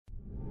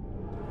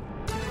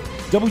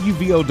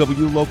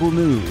WVOW Local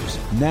News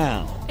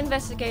now.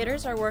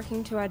 Investigators are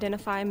working to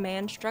identify a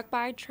man struck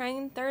by a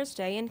train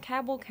Thursday in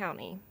Cabell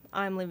County.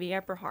 I'm Livy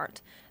Epperhart.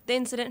 The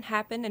incident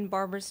happened in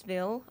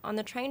Barbersville on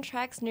the train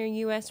tracks near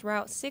U.S.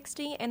 Route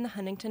 60 and the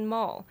Huntington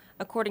Mall.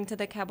 According to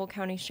the Cabell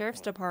County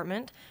Sheriff's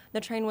Department, the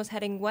train was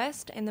heading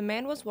west and the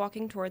man was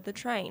walking toward the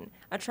train.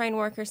 A train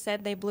worker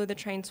said they blew the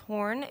train's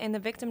horn and the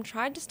victim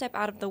tried to step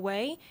out of the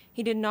way.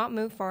 He did not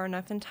move far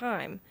enough in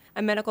time.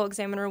 A medical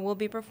examiner will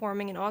be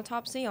performing an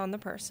autopsy on the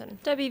person.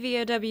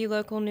 WVOW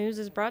Local News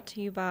is brought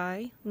to you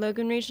by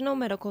Logan Regional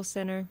Medical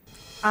Center.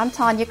 I'm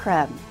Tanya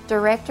Crum,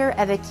 Director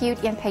of Acute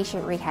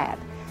Inpatient Rehab.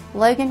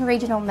 Logan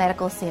Regional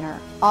Medical Center,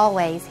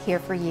 always here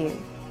for you.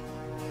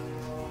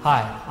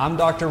 Hi, I'm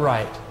Dr.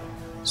 Wright,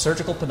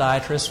 surgical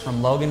podiatrist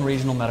from Logan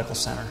Regional Medical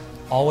Center,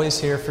 always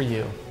here for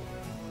you.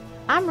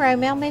 I'm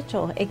Romel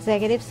Mitchell,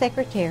 Executive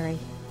Secretary.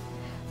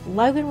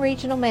 Logan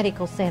Regional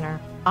Medical Center,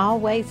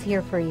 always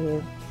here for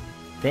you.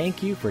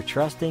 Thank you for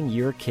trusting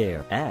your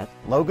care at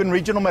Logan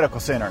Regional Medical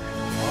Center,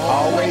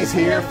 always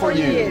here for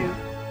you.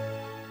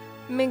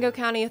 Mingo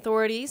County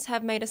authorities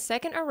have made a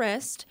second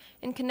arrest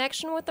in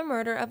connection with the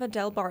murder of a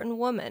Delbarton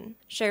woman.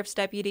 Sheriff's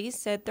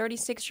deputies said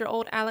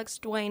 36-year-old Alex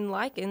Dwayne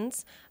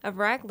Likens of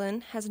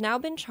Raglan has now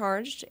been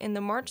charged in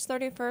the March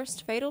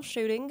 31st fatal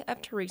shooting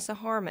of Teresa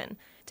Harmon.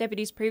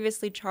 Deputies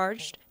previously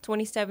charged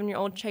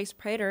 27-year-old Chase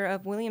Prater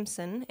of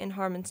Williamson in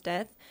Harmon's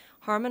death.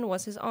 Harmon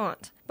was his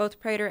aunt. Both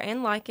Prater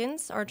and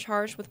Likens are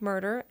charged with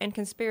murder and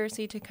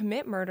conspiracy to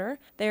commit murder.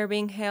 They are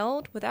being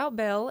held without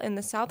bail in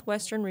the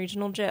Southwestern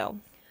Regional Jail.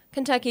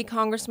 Kentucky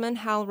Congressman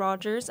Hal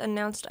Rogers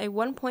announced a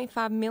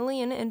 $1.5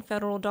 million in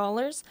federal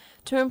dollars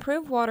to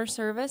improve water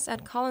service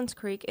at Collins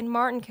Creek in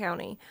Martin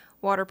County.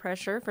 Water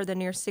pressure for the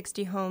near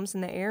 60 homes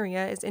in the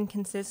area is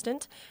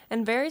inconsistent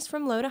and varies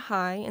from low to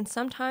high and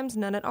sometimes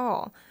none at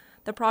all.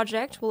 The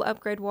project will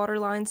upgrade water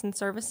lines and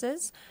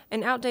services,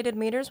 and outdated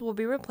meters will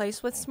be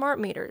replaced with smart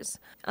meters.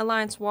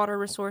 Alliance Water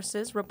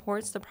Resources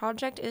reports the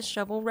project is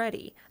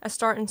shovel-ready. A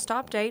start and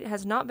stop date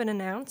has not been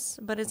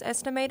announced, but is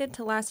estimated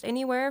to last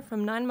anywhere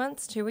from 9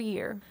 months to a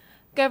year.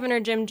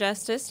 Governor Jim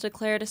Justice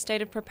declared a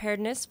state of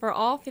preparedness for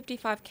all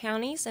 55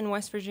 counties in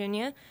West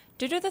Virginia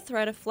due to the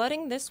threat of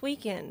flooding this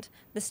weekend.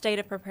 The state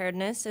of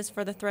preparedness is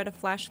for the threat of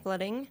flash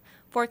flooding.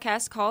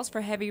 Forecast calls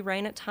for heavy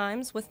rain at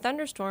times with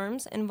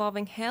thunderstorms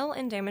involving hail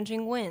and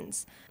damaging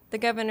winds. The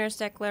governor's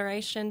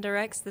declaration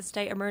directs the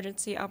State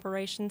Emergency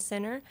Operations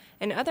Center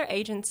and other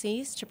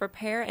agencies to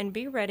prepare and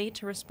be ready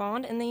to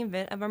respond in the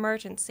event of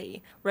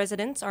emergency.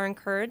 Residents are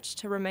encouraged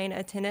to remain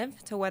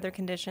attentive to weather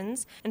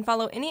conditions and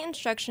follow any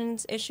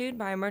instructions issued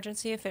by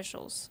emergency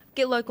officials.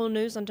 Get local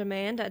news on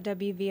demand at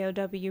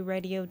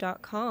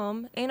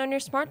WVOWradio.com and on your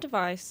smart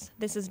device.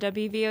 This is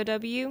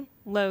WVOW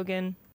Logan.